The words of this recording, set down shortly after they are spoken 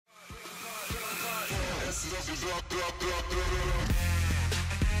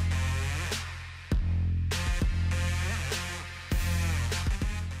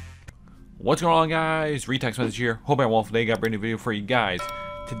What's going on, guys? Retext message here. Hope I'm well today. Got a brand new video for you guys.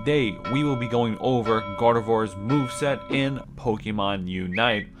 Today we will be going over Gardevoir's moveset in Pokemon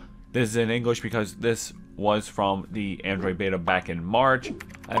Unite. This is in English because this was from the Android beta back in March.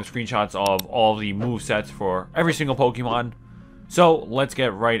 I have screenshots of all the movesets for every single Pokemon. So let's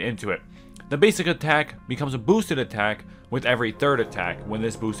get right into it. The basic attack becomes a boosted attack with every third attack. When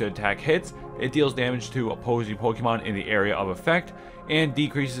this boosted attack hits, it deals damage to opposing Pokemon in the area of effect and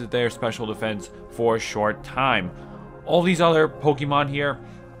decreases their special defense for a short time. All these other Pokemon here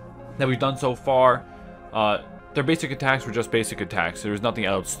that we've done so far, their basic attacks were just basic attacks. There was nothing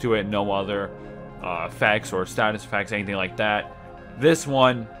else to it, no other effects or status effects, anything like that. This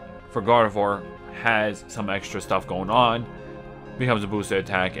one, for Gardevoir, has some extra stuff going on. Becomes a boosted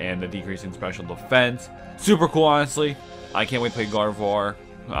attack and a decrease in special defense. Super cool, honestly. I can't wait to play Gardevoir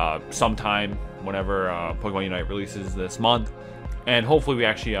sometime whenever Pokemon Unite releases this month. And hopefully we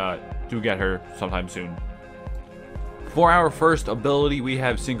actually do get her sometime soon. For our first ability, we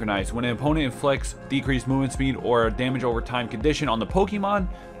have Synchronize. When an opponent inflicts decreased movement speed or a damage over time condition on the Pokemon,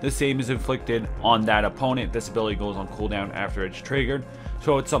 the same is inflicted on that opponent. This ability goes on cooldown after it's triggered.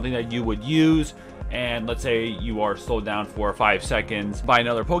 So it's something that you would use, and let's say you are slowed down for 5 seconds by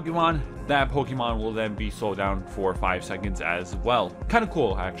another Pokemon, that Pokemon will then be slowed down for 5 seconds as well. Kind of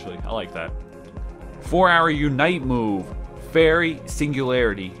cool, actually. I like that. For our Unite move, Fairy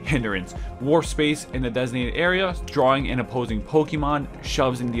Singularity Hindrance. Warp space in the designated area, drawing an opposing Pokemon,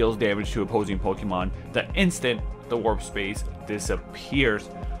 shoves and deals damage to opposing Pokemon. The instant the warp space disappears.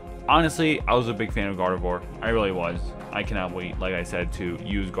 Honestly, I was a big fan of Gardevoir. I really was. I cannot wait, like I said, to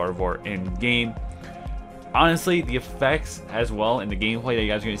use Gardevoir in game. Honestly, the effects as well and the gameplay that you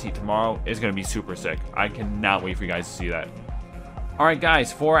guys are going to see tomorrow is going to be super sick. I cannot wait for you guys to see that. Alright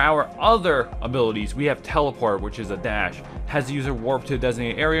guys, for our other abilities, we have Teleport, which is a dash. Has the user warp to a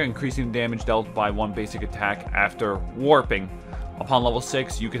designated area, increasing the damage dealt by one basic attack after warping. Upon level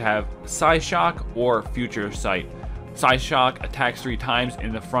 6, you could have Size Shock or Future Sight. Size Shock attacks 3 times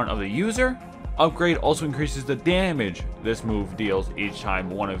in the front of the user. Upgrade also increases the damage this move deals each time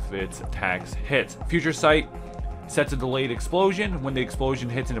one of its attacks hits. Future Sight sets a delayed explosion. When the explosion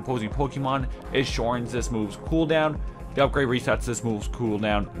hits an opposing Pokemon, it shortens this move's cooldown. The upgrade resets this move's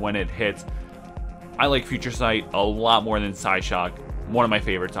cooldown when it hits. I like Future Sight a lot more than Size Shock. One of my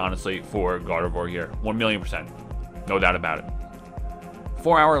favorites, honestly, for Gardevoir here. 1,000,000%. No doubt about it.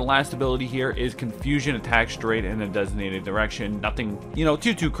 For our last ability here is Confusion, attack straight in a designated direction. Nothing,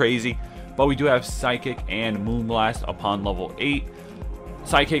 too crazy. But we do have Psychic and Moonblast upon level 8.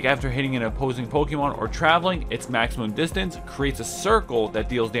 Psychic, after hitting an opposing Pokemon or traveling its maximum distance, creates a circle that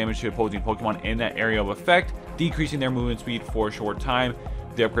deals damage to opposing Pokemon in that area of effect, decreasing their movement speed for a short time.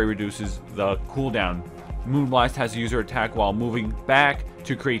 The upgrade reduces the cooldown. Moonblast has the user attack while moving back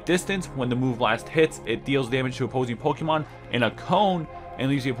to create distance. When the Moonblast hits, it deals damage to opposing Pokemon in a cone and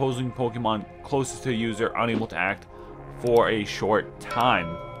leaves the opposing Pokemon closest to the user unable to act for a short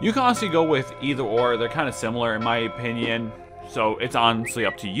time. You can honestly go with either or. They're kind of similar in my opinion, so it's honestly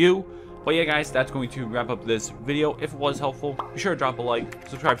up to you. But yeah guys, that's going to wrap up this video. If it was helpful, be sure to drop a like,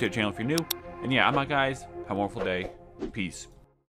 subscribe to the channel if you're new, and yeah, I'm out guys. Have a wonderful day. Peace.